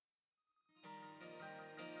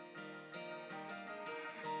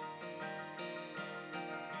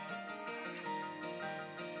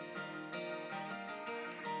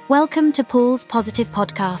Welcome to Paul's Positive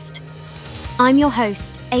Podcast. I'm your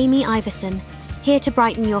host, Amy Iverson, here to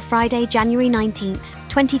brighten your Friday, January 19th,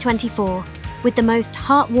 2024, with the most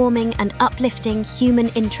heartwarming and uplifting human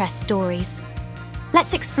interest stories.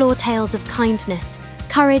 Let's explore tales of kindness,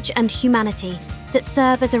 courage, and humanity that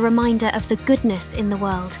serve as a reminder of the goodness in the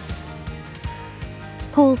world.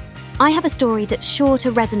 Paul, I have a story that's sure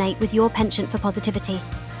to resonate with your penchant for positivity.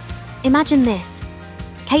 Imagine this.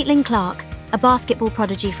 Caitlin Clark, a basketball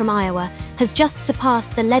prodigy from Iowa, has just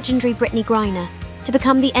surpassed the legendary Brittany Griner to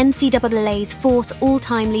become the NCAA's fourth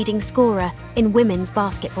all-time leading scorer in women's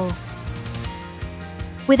basketball.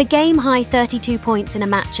 With a game-high 32 points in a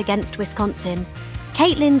match against Wisconsin,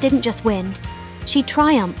 Caitlin didn't just win, she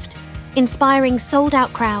triumphed, inspiring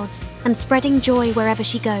sold-out crowds and spreading joy wherever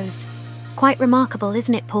she goes. Quite remarkable,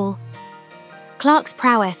 isn't it, Paul? Clark's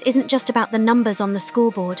prowess isn't just about the numbers on the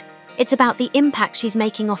scoreboard. It's about the impact she's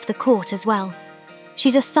making off the court as well.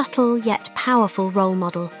 She's a subtle yet powerful role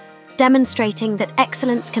model, demonstrating that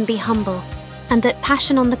excellence can be humble and that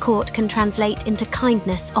passion on the court can translate into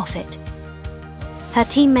kindness off it. Her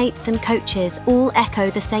teammates and coaches all echo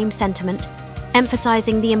the same sentiment,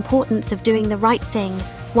 emphasizing the importance of doing the right thing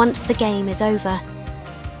once the game is over.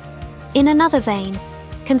 In another vein,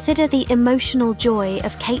 consider the emotional joy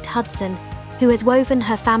of Kate Hudson, who has woven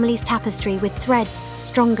her family's tapestry with threads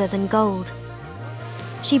stronger than gold.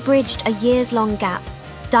 She bridged a years-long gap,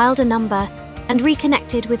 dialed a number, and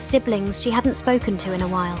reconnected with siblings she hadn't spoken to in a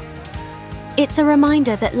while. It's a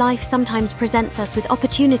reminder that life sometimes presents us with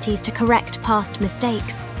opportunities to correct past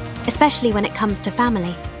mistakes, especially when it comes to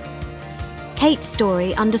family. Kate's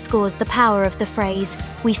story underscores the power of the phrase,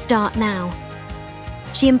 "we start now."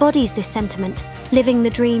 She embodies this sentiment, living the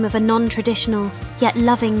dream of a non-traditional, yet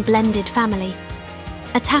loving blended family.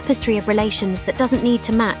 A tapestry of relations that doesn't need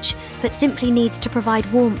to match, but simply needs to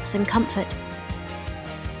provide warmth and comfort.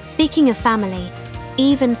 Speaking of family,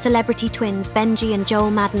 Eve and celebrity twins Benji and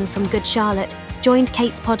Joel Madden from Good Charlotte joined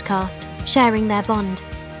Kate's podcast, sharing their bond.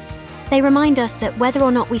 They remind us that whether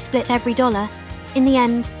or not we split every dollar, in the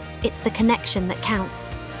end, it's the connection that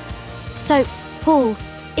counts. So, Paul,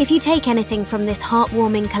 if you take anything from this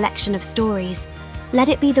heartwarming collection of stories, let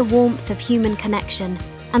it be the warmth of human connection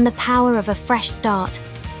and the power of a fresh start.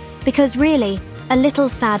 Because really, a little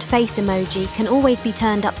sad face emoji can always be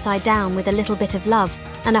turned upside down with a little bit of love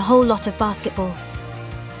and a whole lot of basketball.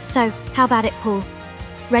 So, how about it, Paul?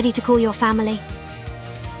 Ready to call your family?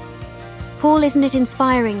 Paul, isn't it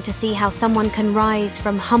inspiring to see how someone can rise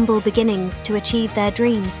from humble beginnings to achieve their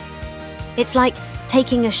dreams? It's like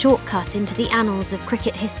taking a shortcut into the annals of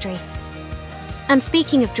cricket history. And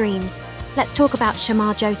speaking of dreams, let's talk about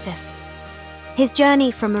Shamar Joseph. His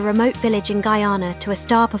journey from a remote village in Guyana to a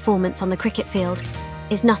star performance on the cricket field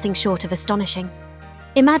is nothing short of astonishing.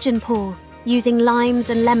 Imagine Paul using limes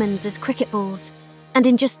and lemons as cricket balls, and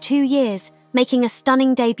in just 2 years making a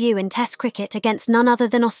stunning debut in Test cricket against none other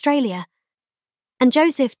than Australia. And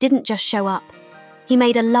Joseph didn't just show up. He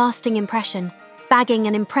made a lasting impression, bagging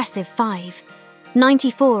an impressive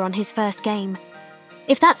 94 on his first game.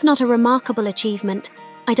 If that's not a remarkable achievement,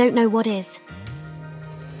 I don't know what is.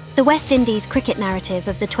 The West Indies cricket narrative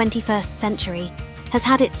of the 21st century has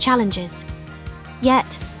had its challenges.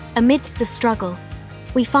 Yet, amidst the struggle,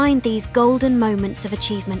 we find these golden moments of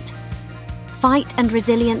achievement. Fight and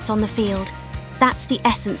resilience on the field, that's the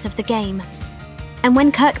essence of the game. And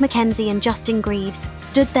when Kirk Mackenzie and Justin Greaves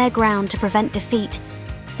stood their ground to prevent defeat,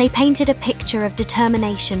 they painted a picture of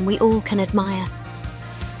determination we all can admire.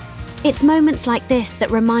 It's moments like this that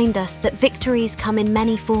remind us that victories come in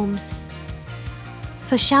many forms.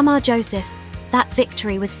 For Shamar Joseph, that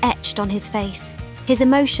victory was etched on his face, his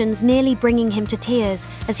emotions nearly bringing him to tears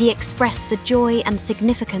as he expressed the joy and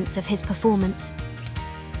significance of his performance.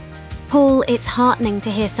 Paul, it's heartening to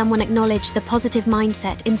hear someone acknowledge the positive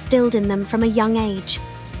mindset instilled in them from a young age,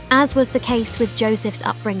 as was the case with Joseph's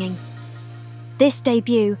upbringing. This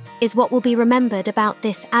debut is what will be remembered about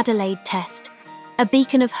this Adelaide Test, a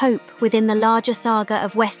beacon of hope within the larger saga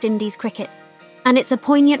of West Indies cricket. And it's a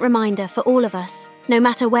poignant reminder for all of us, no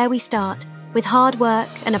matter where we start, with hard work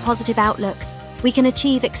and a positive outlook, we can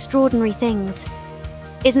achieve extraordinary things.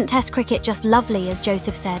 Isn't Test cricket just lovely, as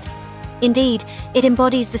Joseph said? Indeed, it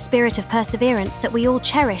embodies the spirit of perseverance that we all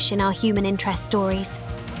cherish in our human interest stories.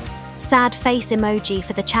 Sad face emoji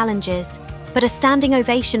for the challenges, but a standing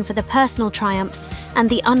ovation for the personal triumphs and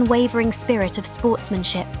the unwavering spirit of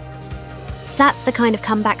sportsmanship. That's the kind of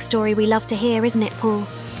comeback story we love to hear, isn't it, Paul?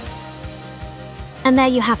 And there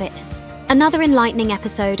you have it. Another enlightening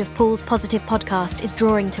episode of Paul's Positive Podcast is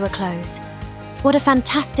drawing to a close. What a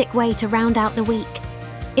fantastic way to round out the week.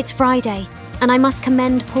 It's Friday, and I must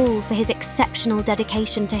commend Paul for his exceptional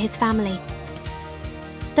dedication to his family.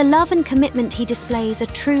 The love and commitment he displays are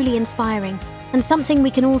truly inspiring and something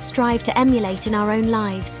we can all strive to emulate in our own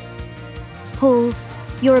lives. Paul,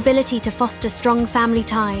 your ability to foster strong family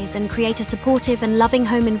ties and create a supportive and loving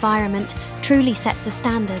home environment truly sets a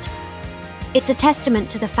standard. It's a testament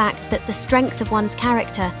to the fact that the strength of one's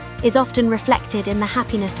character is often reflected in the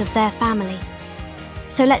happiness of their family.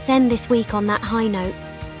 So let's end this week on that high note.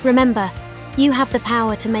 Remember, you have the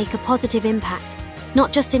power to make a positive impact,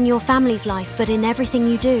 not just in your family's life, but in everything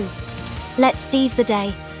you do. Let's seize the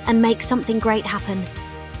day and make something great happen.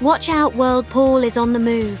 Watch out, world, Paul is on the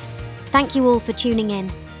move. Thank you all for tuning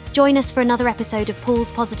in. Join us for another episode of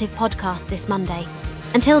Paul's Positive Podcast this Monday.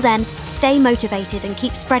 Until then, stay motivated and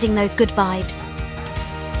keep spreading those good vibes.